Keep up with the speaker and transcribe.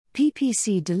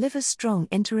PPC delivers strong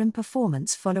interim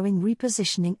performance following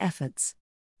repositioning efforts.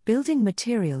 Building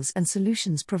Materials and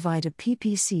Solutions provider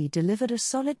PPC delivered a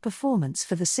solid performance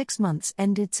for the 6 months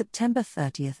ended September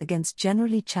 30 against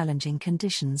generally challenging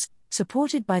conditions,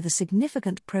 supported by the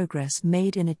significant progress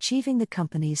made in achieving the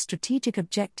company's strategic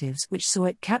objectives, which saw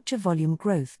it capture volume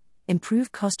growth,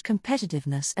 improve cost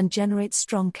competitiveness and generate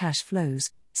strong cash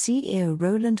flows, CEO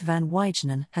Roland van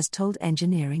Wijnen has told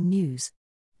Engineering News.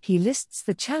 He lists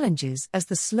the challenges as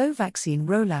the slow vaccine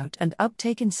rollout and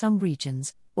uptake in some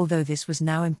regions, although this was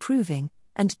now improving,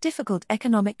 and difficult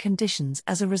economic conditions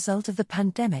as a result of the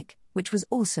pandemic, which was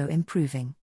also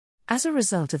improving. As a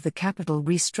result of the capital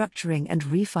restructuring and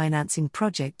refinancing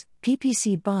project,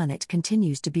 PPC Barnet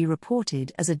continues to be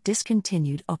reported as a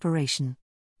discontinued operation.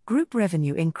 Group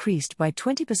revenue increased by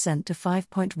 20% to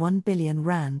R5.1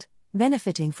 billion,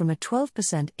 benefiting from a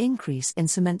 12% increase in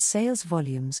cement sales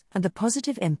volumes and the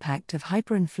positive impact of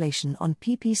hyperinflation on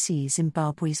PPC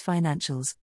Zimbabwe's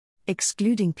financials.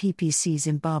 Excluding PPC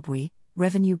Zimbabwe,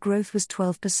 revenue growth was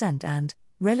 12% and,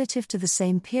 relative to the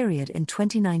same period in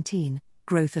 2019,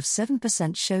 growth of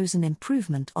 7% shows an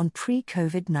improvement on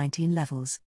pre-COVID-19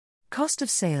 levels. Cost of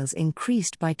sales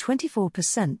increased by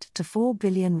 24% to R4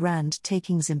 billion,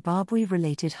 taking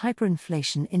Zimbabwe-related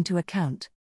hyperinflation into account.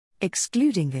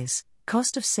 Excluding this,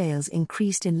 cost of sales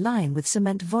increased in line with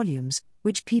cement volumes,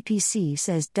 which PPC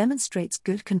says demonstrates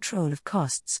good control of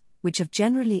costs, which have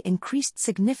generally increased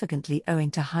significantly owing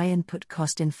to high input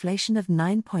cost inflation of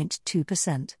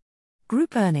 9.2%.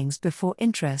 Group earnings before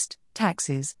interest,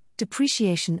 taxes,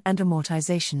 depreciation and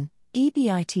amortisation,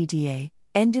 EBITDA,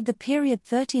 ended the period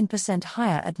 13%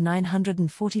 higher at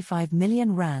R945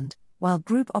 million, while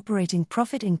group operating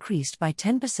profit increased by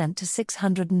 10% to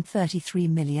R633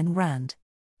 million.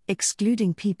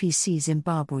 Excluding PPC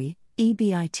Zimbabwe,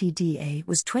 EBITDA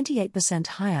was 28%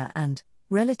 higher and,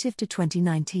 relative to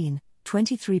 2019,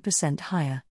 23%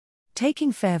 higher.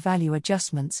 Taking fair value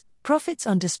adjustments, profits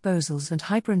on disposals and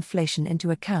hyperinflation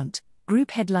into account,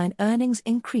 group headline earnings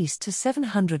increased to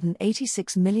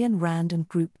R786 million and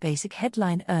group basic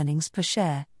headline earnings per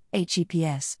share,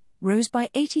 HEPS, rose by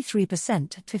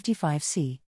 83% at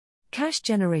 55c. Cash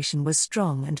generation was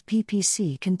strong and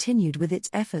PPC continued with its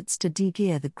efforts to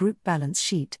degear the group balance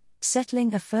sheet,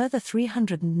 settling a further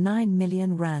R309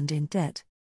 million in debt.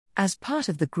 As part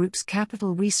of the group's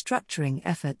capital restructuring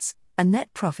efforts, a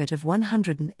net profit of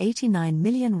R189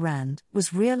 million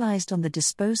was realized on the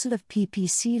disposal of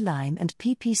PPC Lime and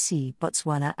PPC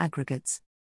Botswana Aggregates.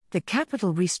 The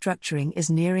capital restructuring is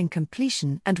nearing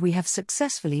completion and we have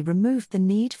successfully removed the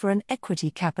need for an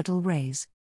equity capital raise.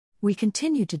 We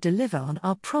continue to deliver on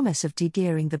our promise of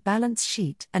degearing the balance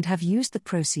sheet and have used the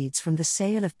proceeds from the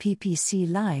sale of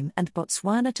PPC Lime and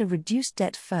Botswana to reduce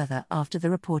debt further after the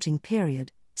reporting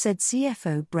period, said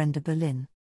CFO Brenda Berlin.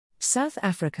 South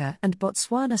Africa and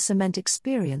Botswana Cement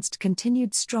experienced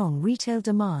continued strong retail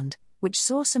demand, which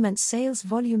saw cement sales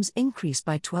volumes increase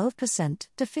by 12%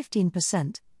 to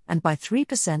 15%, and by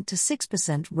 3% to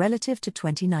 6% relative to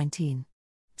 2019.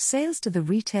 Sales to the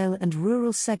retail and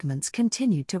rural segments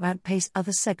continued to outpace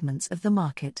other segments of the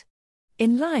market.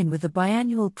 In line with the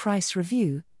biannual price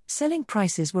review, selling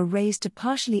prices were raised to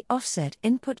partially offset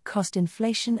input cost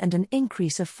inflation and an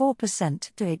increase of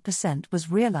 4% to 8% was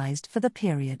realized for the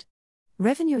period.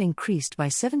 Revenue increased by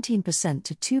 17%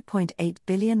 to R2.8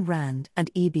 billion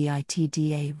and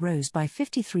EBITDA rose by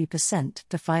 53%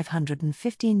 to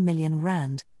R515 million,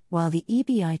 while the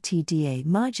EBITDA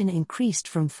margin increased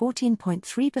from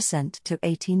 14.3% to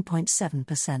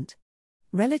 18.7%.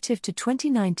 Relative to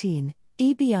 2019,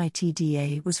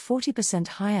 EBITDA was 40%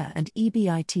 higher and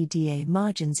EBITDA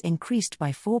margins increased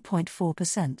by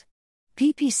 4.4%.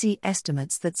 PPC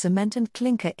estimates that cement and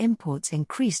clinker imports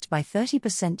increased by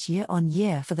 30%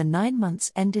 year-on-year for the 9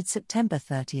 months ended September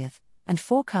 30, and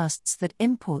forecasts that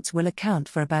imports will account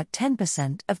for about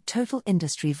 10% of total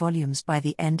industry volumes by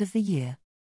the end of the year.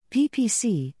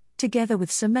 PPC, together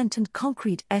with Cement and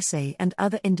Concrete SA and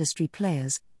other industry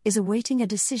players, is awaiting a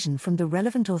decision from the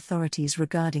relevant authorities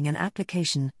regarding an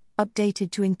application,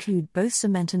 updated to include both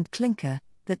cement and clinker,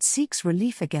 that seeks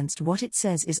relief against what it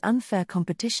says is unfair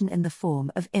competition in the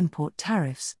form of import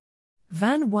tariffs.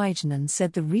 Van Wijnen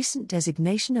said the recent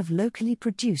designation of locally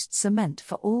produced cement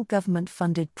for all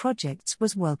government-funded projects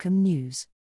was welcome news.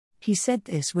 He said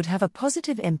this would have a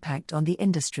positive impact on the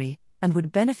industry, and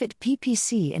would benefit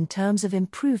PPC in terms of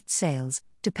improved sales,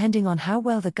 depending on how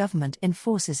well the government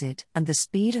enforces it and the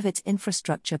speed of its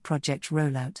infrastructure project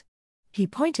rollout. He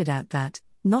pointed out that,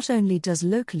 not only does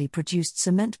locally produced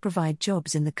cement provide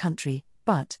jobs in the country,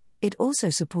 but it also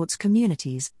supports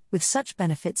communities, with such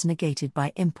benefits negated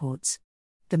by imports.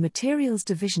 The materials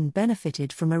division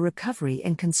benefited from a recovery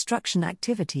in construction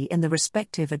activity in the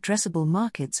respective addressable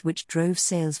markets, which drove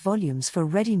sales volumes for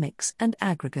ready-mix and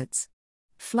aggregates.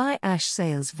 Fly ash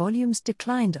sales volumes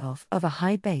declined off of a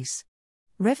high base.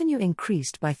 Revenue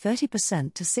increased by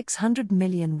 30% to R600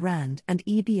 million and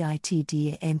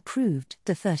EBITDA improved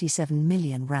to R37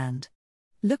 million.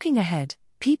 Looking ahead,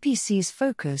 PPC's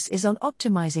focus is on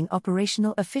optimizing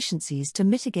operational efficiencies to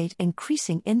mitigate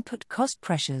increasing input cost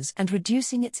pressures and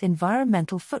reducing its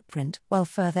environmental footprint while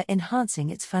further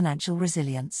enhancing its financial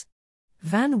resilience.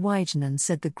 Van Wijnen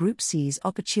said the group sees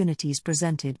opportunities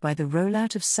presented by the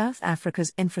rollout of South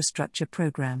Africa's infrastructure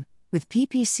program, with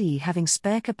PPC having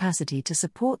spare capacity to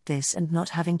support this and not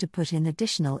having to put in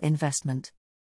additional investment.